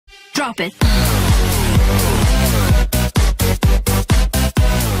Drop it.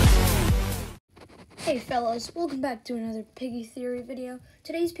 Hey fellas, welcome back to another Piggy Theory video.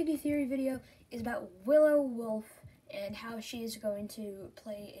 Today's Piggy Theory video is about Willow Wolf and how she is going to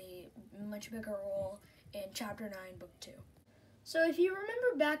play a much bigger role in Chapter 9, Book 2. So if you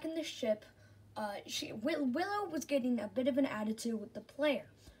remember back in the ship, Willow was getting a bit of an attitude with the player.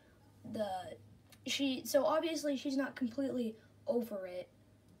 So obviously she's not completely over it.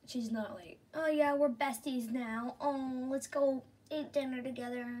 She's not like, oh yeah, we're besties now. Oh, let's go eat dinner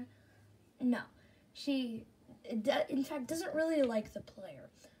together. No. She, in fact, doesn't really like the player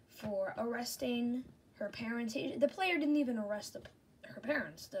for arresting her parents. The player didn't even arrest her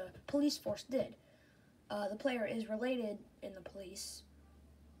parents. The police force did. The player is related in the police.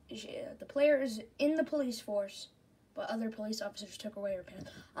 The player is in the police force, but other police officers took away her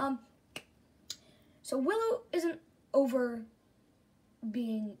parents. So Willow isn't over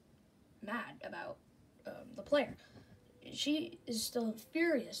being mad about the player. She is still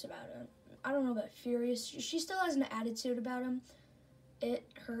furious about him. I don't know about furious. She still has an attitude about him. It,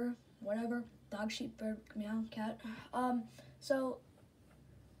 her, whatever. Dog, sheep, bird, meow, cat. So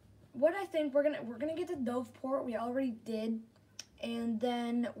what I think we're gonna get to Doveport. We already did, and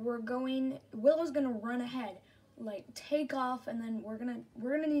then Willow's gonna run ahead, like take off, and then we're gonna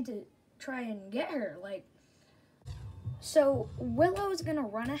need to try and get her. So Willow's gonna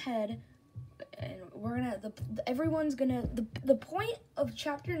run ahead, and the point of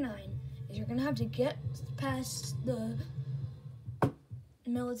Chapter 9 is you're gonna have to get past the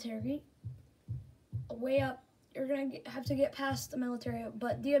military, way up. You're gonna have to get past the military,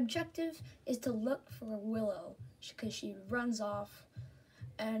 but the objective is to look for Willow because she runs off.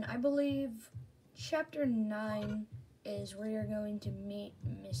 And I believe Chapter 9 is where you're going to meet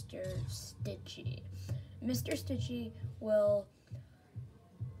Mr. Stitchy. Mr. Stitchy will,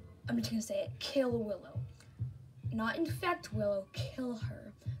 I'm just gonna say it, kill Willow. Not infect Willow, kill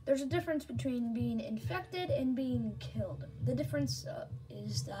her. There's a difference between being infected and being killed. The difference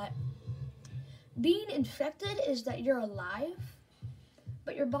is that being infected is that you're alive,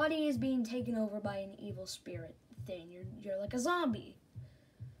 but your body is being taken over by an evil spirit thing. You're like a zombie.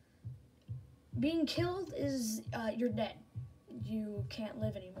 Being killed is you're dead. You can't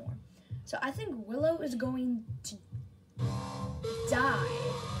live anymore. So I think Willow is going to die.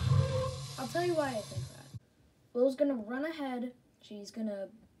 I'll tell you why I think that. Willow's gonna run ahead. She's gonna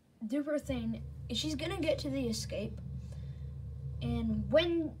do her thing. She's gonna get to the escape. And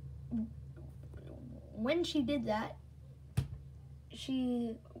when she did that,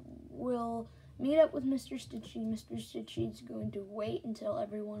 she will meet up with Mr. Stitchy. Mr. Stitchy's going to wait until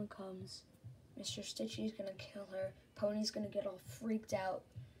everyone comes. Mr. Stitchy's gonna kill her. Pony's gonna get all freaked out.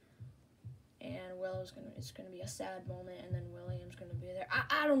 And it's gonna be a sad moment, and then William's gonna be there.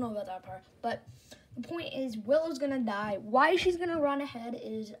 I don't know about that part, but the point is Willow's gonna die. Why she's gonna run ahead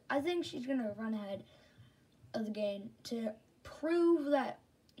is, I think she's gonna run ahead of the game to prove that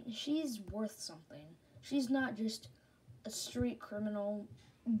she's worth something. She's not just a street criminal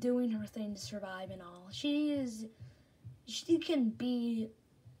doing her thing to survive and all. She can be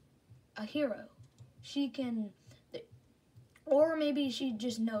a hero. She can, or maybe she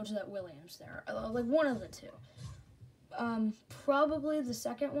just knows that William's there. Like one of the two. Probably the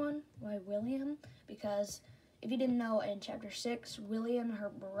second one. Why William? Because if you didn't know, in Chapter 6, William, her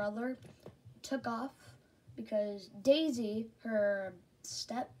brother, took off because Daisy, her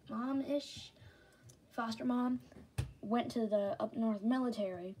stepmom-ish, foster mom, went to the up north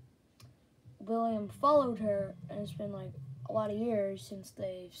military. William followed her, and it's been like a lot of years since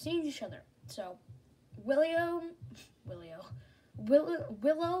they've seen each other. So Willow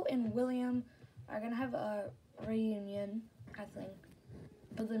and William are gonna have a reunion, I think.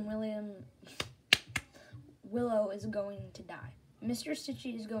 But then Willow is going to die. Mr.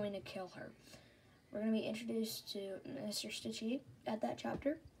 Stitchy is going to kill her. We're gonna be introduced to Mr. Stitchy at that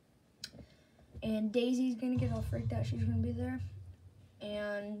chapter. And Daisy's gonna get all freaked out. She's gonna be there.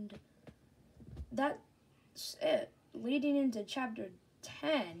 And that's it. Leading into Chapter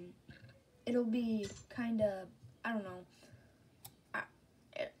 10, it'll be kind of, I don't know.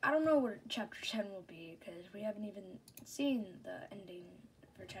 I don't know what Chapter 10 will be because we haven't even seen the ending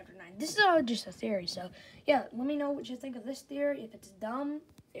for Chapter 9. This is all just a theory, so yeah, let me know what you think of this theory. If it's dumb,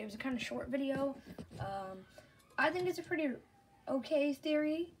 it was a kind of short video. I think it's a pretty okay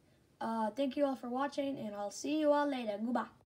theory. Thank you all for watching, and I'll see you all later. Goodbye.